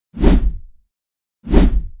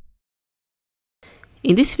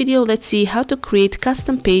In this video, let's see how to create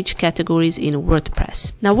custom page categories in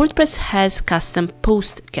WordPress. Now, WordPress has custom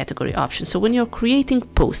post category option. So when you're creating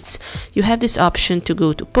posts, you have this option to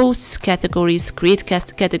go to posts, categories, create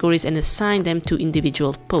categories and assign them to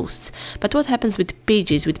individual posts. But what happens with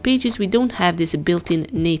pages? With pages, we don't have this built-in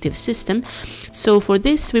native system. So for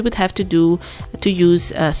this, we would have to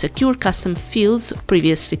use secure custom fields,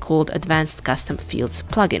 previously called advanced custom fields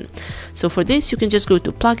plugin. So for this, you can just go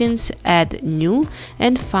to plugins, add new,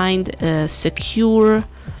 and find secure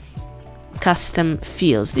custom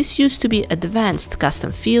fields. This used to be advanced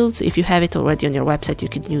custom fields. If you have it already on your website, you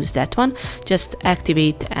can use that one. Just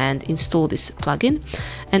activate and install this plugin.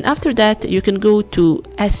 And after that, you can go to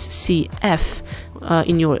SCF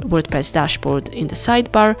in your WordPress dashboard in the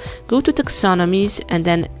sidebar, go to taxonomies and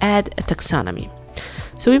then add a taxonomy.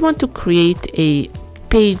 So we want to create a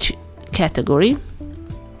page category,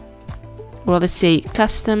 or let's say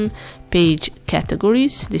custom page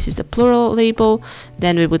categories. This is the plural label.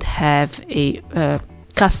 Then we would have a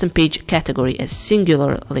custom page category as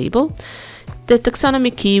singular label. The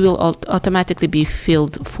taxonomy key will automatically be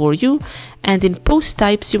filled for you, and in post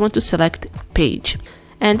types you want to select page.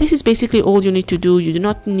 And this is basically all you need to do. You do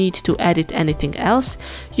not need to edit anything else.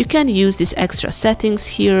 You can use these extra settings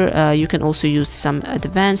here. You can also use some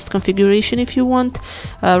advanced configuration if you want.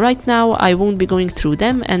 Right now I won't be going through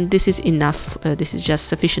them, and this is enough. This is just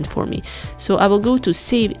sufficient for me. So I will go to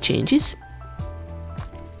save changes.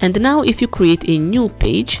 And now if you create a new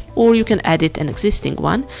page, or you can edit an existing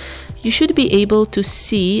one, you should be able to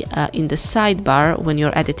see in the sidebar when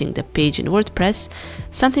you're editing the page in WordPress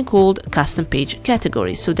something called custom page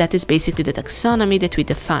categories. So that is basically the taxonomy that we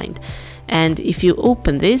defined. And if you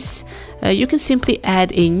open this, you can simply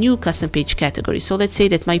add a new custom page category. So let's say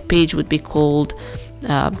that my page would be called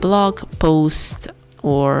blog post,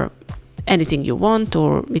 or anything you want,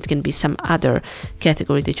 or it can be some other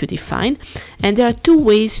category that you define. And there are two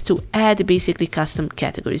ways to add basically custom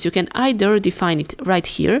categories. You can either define it right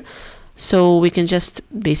here, so we can just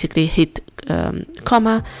basically hit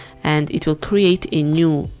comma, and it will create a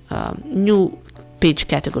new page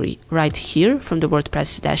category right here from the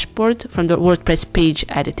WordPress dashboard, from the WordPress page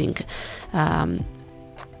editing. And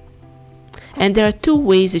there are two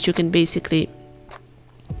ways that you can basically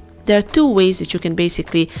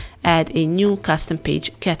add a new custom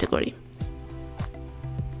page category.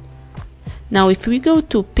 Now if we go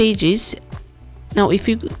to pages,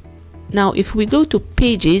 if we go to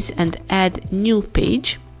pages and add new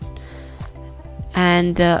page,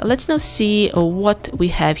 and let's now see what we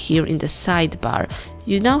have here in the sidebar.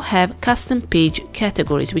 You now have custom page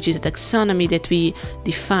categories, which is a taxonomy that we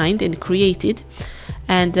defined and created.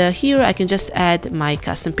 And here I can just add my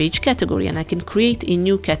custom page category, and I can create a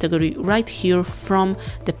new category right here from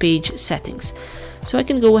the page settings. So I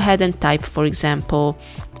can go ahead and type, for example,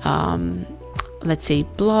 let's say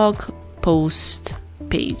blog post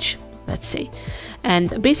page, let's say.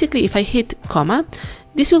 And basically if I hit comma,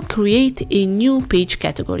 this will create a new page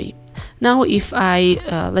category. Now if I,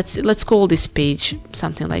 let's call this page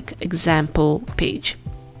something like example page,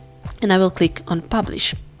 and I will click on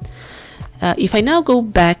publish. If I now go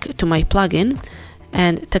back to my plugin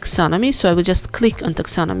and taxonomy, so I will just click on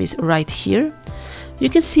taxonomies right here, you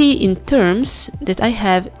can see in terms that I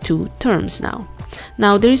have two terms now.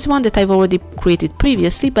 Now there is one that I've already created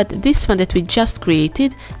previously, but this one that we just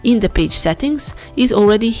created in the page settings is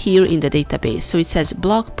already here in the database. So it says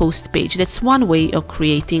blog post page. That's one way of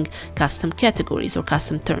creating custom categories or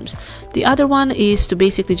custom terms. The other one is to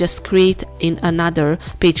basically just create in another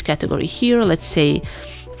page category here. Let's say,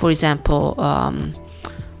 for example,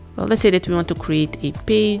 let's say that we want to create a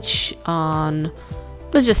page on,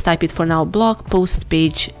 let's just type it for now, blog post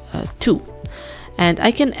page 2. And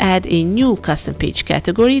I can add a new custom page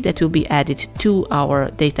category that will be added to our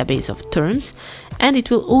database of terms, and it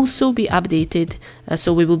will also be updated,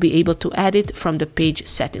 so we will be able to add it from the page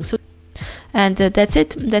settings. And that's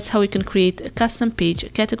it. That's how we can create custom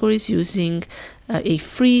page categories using a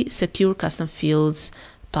free secure custom fields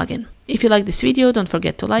plugin. If you like this video, don't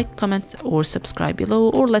forget to like, comment or subscribe below,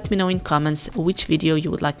 or let me know in comments which video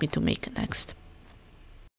you would like me to make next.